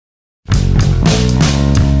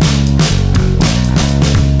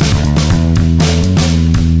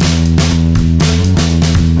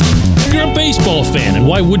baseball fan, and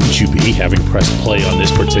why wouldn't you be, having pressed play on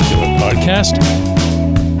this particular podcast?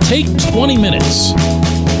 Take 20 minutes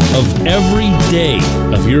of every day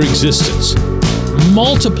of your existence,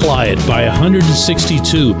 multiply it by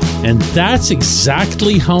 162, and that's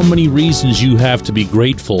exactly how many reasons you have to be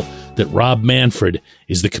grateful that Rob Manfred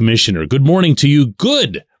is the commissioner. Good morning to you.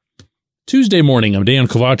 Good Tuesday morning. I'm Dan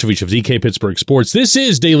Kovacevic of DK Pittsburgh Sports. This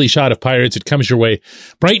is Daily Shot of Pirates. It comes your way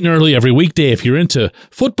bright and early every weekday. If you're into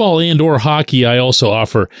football and or hockey, I also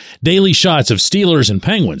offer daily shots of Steelers and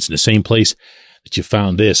Penguins in the same place that you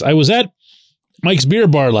found this. I was at Mike's Beer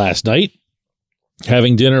Bar last night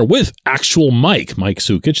having dinner with actual Mike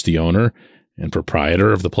Sukic, the owner and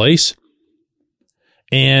proprietor of the place.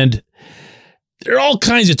 And there are all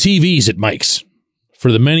kinds of TVs at Mike's.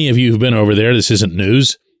 For the many of you who've been over there, this isn't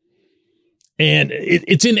news. And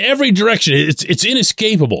it's in every direction. It's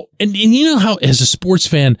inescapable. And you know how, as a sports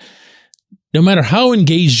fan, no matter how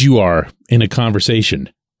engaged you are in a conversation,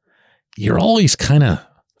 you're always kind of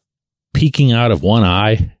peeking out of one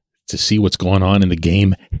eye to see what's going on in the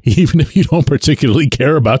game, even if you don't particularly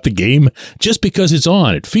care about the game, just because it's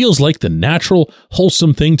on. It feels like the natural,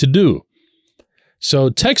 wholesome thing to do.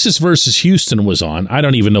 So Texas versus Houston was on. I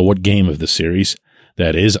don't even know what game of the series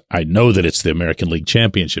that is. I know that it's the American League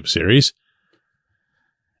Championship Series.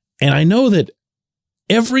 And I know that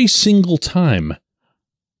every single time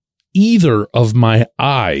either of my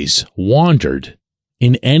eyes wandered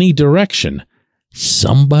in any direction,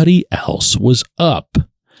 somebody else was up.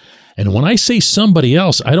 And when I say somebody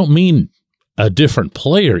else, I don't mean a different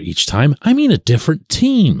player each time. I mean a different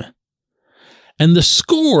team. And the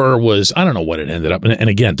score was, I don't know what it ended up, and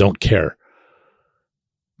again, don't care.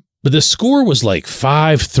 But the score was like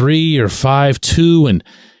 5-3 or 5-2, and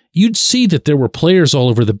you'd see that there were players all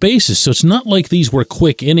over the bases. So it's not like these were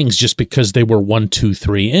quick innings just because they were 1, 2,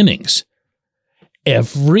 3 innings.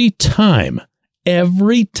 Every time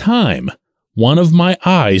one of my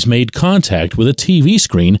eyes made contact with a TV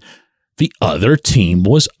screen, the other team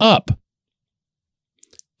was up.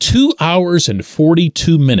 2 hours and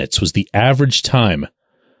 42 minutes was the average time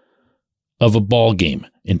of a ball game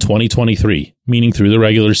in 2023, meaning through the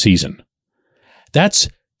regular season. That's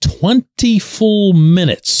 20 full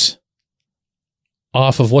minutes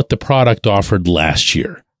off of what the product offered last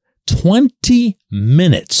year. 20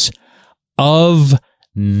 minutes of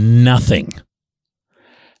nothing.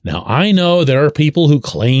 Now, I know there are people who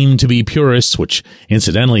claim to be purists, which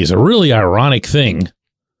incidentally is a really ironic thing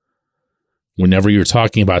whenever you're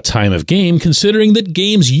talking about time of game, considering that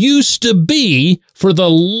games used to be, for the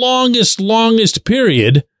longest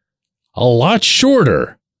period, a lot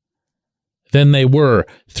shorter than they were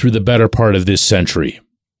through the better part of this century.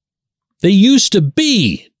 They used to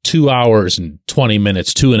be 2 hours and 20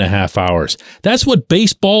 minutes, 2.5 hours. That's what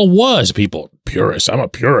baseball was, people. Purists. I'm a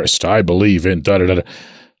purist. I believe in da-da-da-da.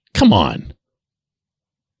 Come on.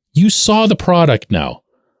 You saw the product now.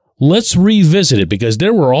 Let's revisit it, because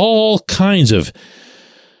there were all kinds of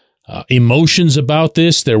emotions about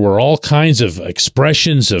this. There were all kinds of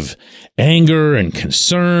expressions of anger and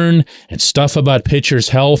concern and stuff about pitchers'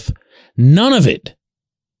 health. None of it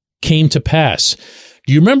came to pass.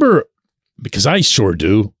 Do you remember, because I sure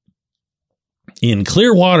do, in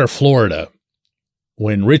Clearwater, Florida,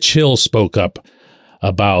 when Rich Hill spoke up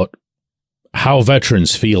about how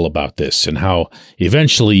veterans feel about this and how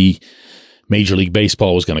eventually Major League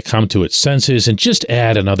Baseball was going to come to its senses and just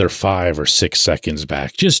add another 5 or 6 seconds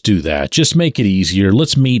back. Just do that. Just make it easier.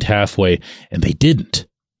 Let's meet halfway. And they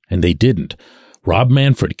didn't. Rob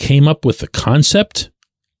Manfred came up with the concept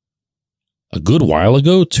a good while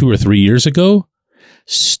ago, 2 or 3 years ago,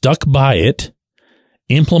 stuck by it,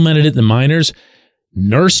 implemented it in the minors,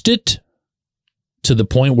 nursed it to the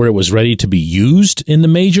point where it was ready to be used in the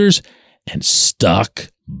majors, and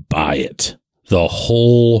stuck by it the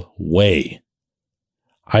whole way.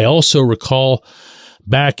 I also recall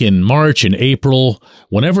back in March and April,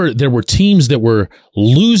 whenever there were teams that were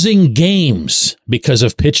losing games because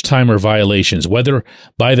of pitch timer violations, whether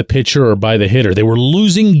by the pitcher or by the hitter, they were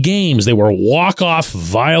losing games. They were walk-off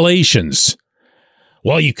violations.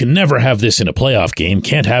 Well, you can never have this in a playoff game.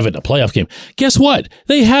 Can't have it in a playoff game. Guess what?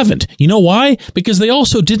 They haven't. You know why? Because they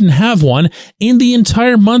also didn't have one in the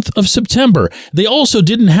entire month of September. They also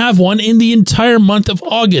didn't have one in the entire month of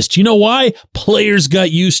August. You know why? Players got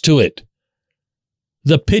used to it.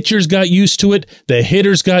 The pitchers got used to it. The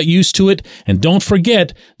hitters got used to it. And don't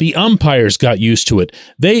forget, the umpires got used to it.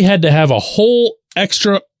 They had to have a whole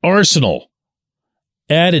extra arsenal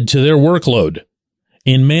added to their workload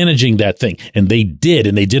in managing that thing. And they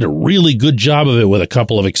did a really good job of it with a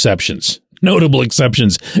couple of exceptions. Notable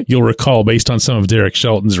exceptions, you'll recall, based on some of Derek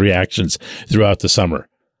Shelton's reactions throughout the summer.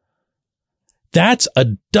 That's a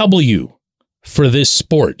W for this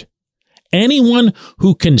sport. Anyone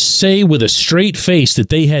who can say with a straight face that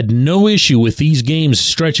they had no issue with these games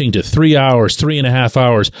stretching to 3 hours, 3.5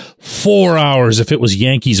 hours, 4 hours if it was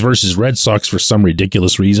Yankees versus Red Sox for some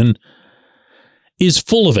ridiculous reason, is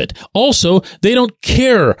full of it. Also, they don't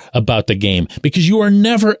care about the game because you are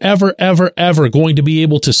never, ever, ever, ever going to be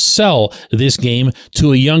able to sell this game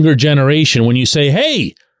to a younger generation when you say,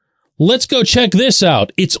 hey, let's go check this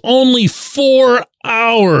out. It's only 4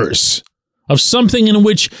 hours of something in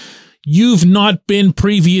which you've not been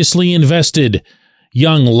previously invested,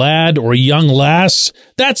 young lad or young lass.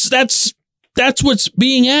 That's what's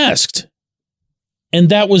being asked. And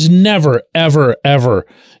that was never, ever, ever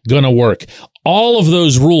going to work. All of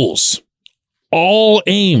those rules, all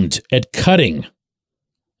aimed at cutting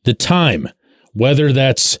the time, whether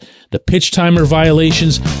that's the pitch timer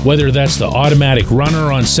violations, whether that's the automatic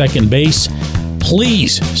runner on second base.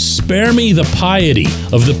 Please spare me the piety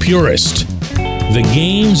of the purist. The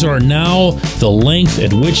games are now the length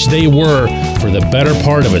at which they were for the better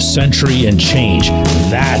part of a century and change.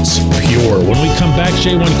 That's pure. When we come back,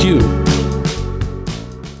 J1Q.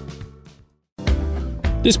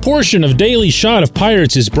 This portion of Daily Shot of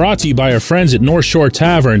Pirates is brought to you by our friends at North Shore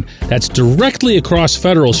Tavern. That's directly across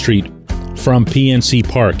Federal Street from PNC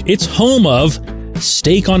Park. It's home of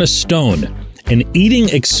Steak on a Stone, an eating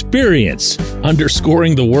experience,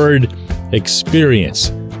 underscoring the word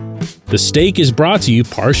experience. The steak is brought to you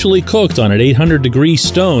partially cooked on an 800-degree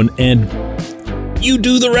stone, and you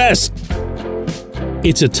do the rest.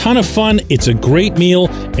 It's a ton of fun, it's a great meal,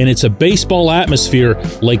 and it's a baseball atmosphere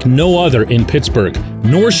like no other in Pittsburgh.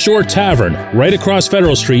 North Shore Tavern, right across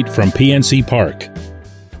Federal Street from PNC Park.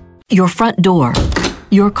 Your front door,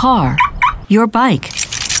 your car, your bike,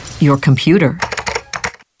 your computer,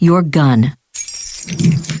 your gun.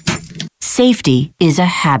 Safety is a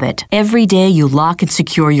habit. Every day you lock and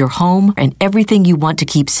secure your home and everything you want to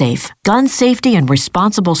keep safe. Gun safety and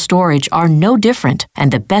responsible storage are no different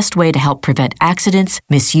and the best way to help prevent accidents,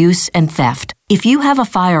 misuse, and theft. If you have a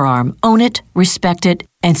firearm, own it, respect it,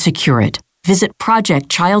 and secure it. Visit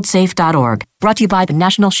ProjectChildSafe.org. Brought to you by the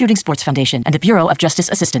National Shooting Sports Foundation and the Bureau of Justice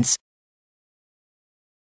Assistance.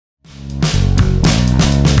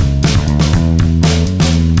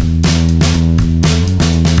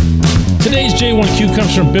 Today's J1Q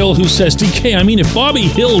comes from Bill, who says, DK, I mean, if Bobby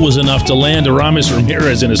Hill was enough to land Aramis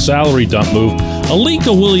Ramirez in a salary dump move,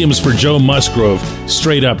 Alika Williams for Joe Musgrove,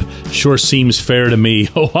 straight up, sure seems fair to me.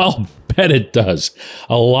 Oh, I'll bet it does.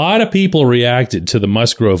 A lot of people reacted to the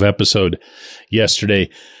Musgrove episode yesterday.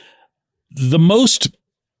 The most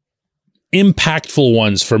impactful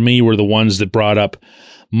ones for me were the ones that brought up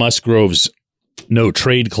Musgrove's no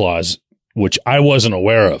trade clause, which I wasn't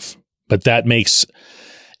aware of, but that makes...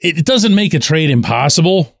 It doesn't make a trade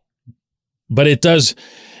impossible, but it does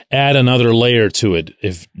add another layer to it.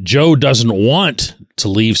 If Joe doesn't want to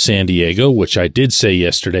leave San Diego, which I did say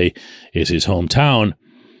yesterday is his hometown,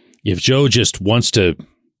 if Joe just wants to,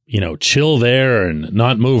 chill there and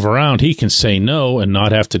not move around, he can say no and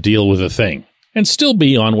not have to deal with a thing and still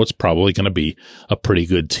be on what's probably going to be a pretty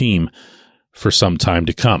good team for some time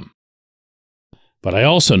to come. But I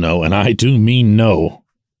also know, and I do mean know,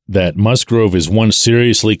 that Musgrove is one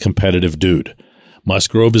seriously competitive dude.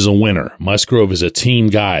 Musgrove is a winner. Musgrove is a team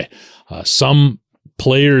guy. Some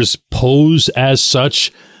players pose as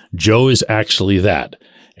such. Joe is actually that.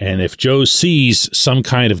 And if Joe sees some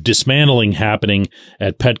kind of dismantling happening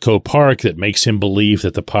at Petco Park that makes him believe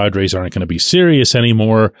that the Padres aren't going to be serious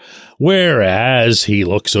anymore, whereas he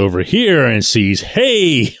looks over here and sees,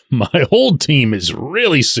 hey, my whole team is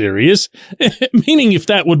really serious, meaning if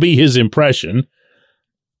that would be his impression,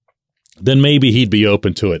 then maybe he'd be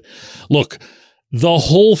open to it. Look, the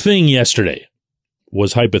whole thing yesterday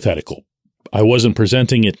was hypothetical. I wasn't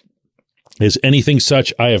presenting it as anything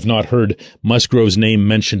such. I have not heard Musgrove's name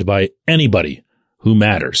mentioned by anybody who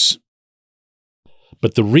matters.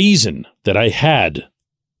 But the reason that I had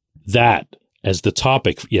that as the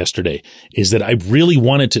topic yesterday is that I really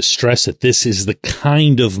wanted to stress that this is the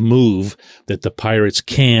kind of move that the Pirates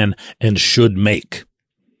can and should make.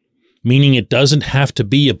 Meaning it doesn't have to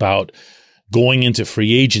be about going into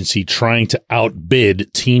free agency trying to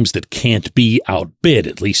outbid teams that can't be outbid,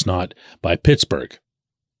 at least not by Pittsburgh,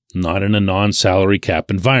 not in a non-salary cap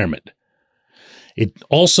environment. It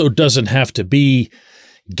also doesn't have to be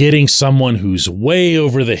getting someone who's way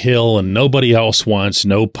over the hill and nobody else wants,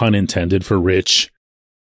 no pun intended for rich,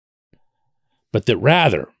 but that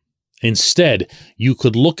rather, instead, you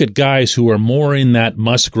could look at guys who are more in that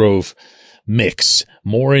Musgrove mix,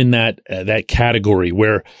 more in that category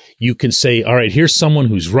where you can say, all right, here's someone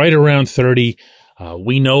who's right around 30,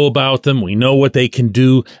 We know about them. We know what they can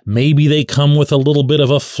do. Maybe they come with a little bit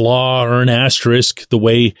of a flaw or an asterisk, the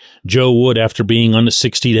way Joe would after being on the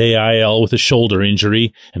 60-day IL with a shoulder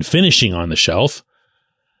injury and finishing on the shelf.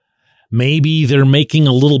 Maybe they're making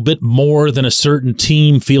a little bit more than a certain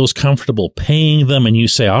team feels comfortable paying them, and you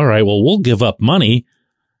say, all right, well, we'll give up money,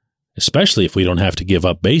 especially if we don't have to give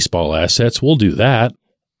up baseball assets. We'll do that.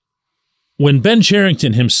 When Ben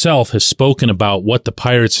Cherington himself has spoken about what the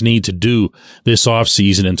Pirates need to do this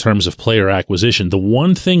offseason in terms of player acquisition, the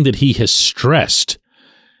one thing that he has stressed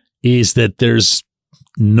is that there's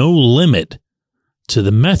no limit to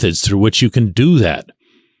the methods through which you can do that.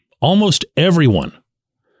 Almost everyone,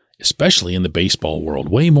 especially in the baseball world,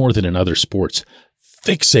 way more than in other sports,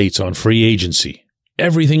 fixates on free agency.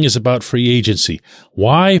 Everything is about free agency.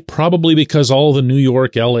 Why? Probably because all the New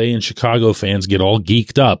York, LA, and Chicago fans get all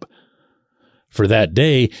geeked up for that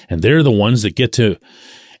day, and they're the ones that get to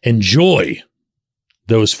enjoy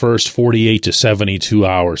those first 48 to 72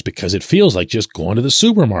 hours because it feels like just going to the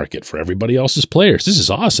supermarket for everybody else's players. This is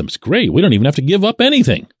awesome. It's great. We don't even have to give up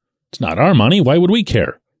anything. It's not our money. Why would we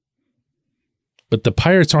care? But the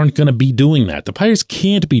Pirates aren't going to be doing that. The Pirates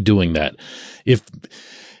can't be doing that.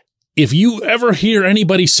 If you ever hear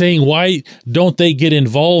anybody saying, why don't they get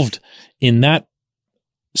involved in that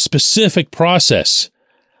specific process,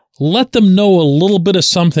 let them know a little bit of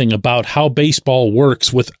something about how baseball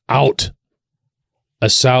works without a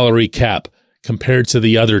salary cap compared to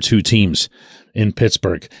the other two teams in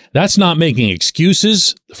Pittsburgh. That's not making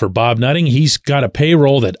excuses for Bob Nutting. He's got a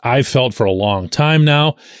payroll that I've felt for a long time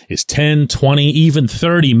now is $10, $20, even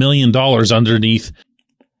 $30 million underneath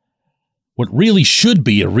what really should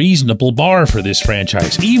be a reasonable bar for this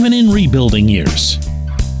franchise, even in rebuilding years.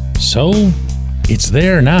 So it's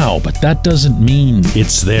there now, but that doesn't mean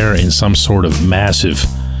it's there in some sort of massive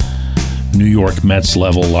New York Mets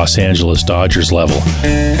level, Los Angeles Dodgers level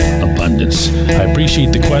abundance. I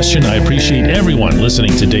appreciate the question. I appreciate everyone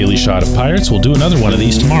listening to Daily Shot of Pirates. We'll do another one of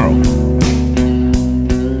these tomorrow.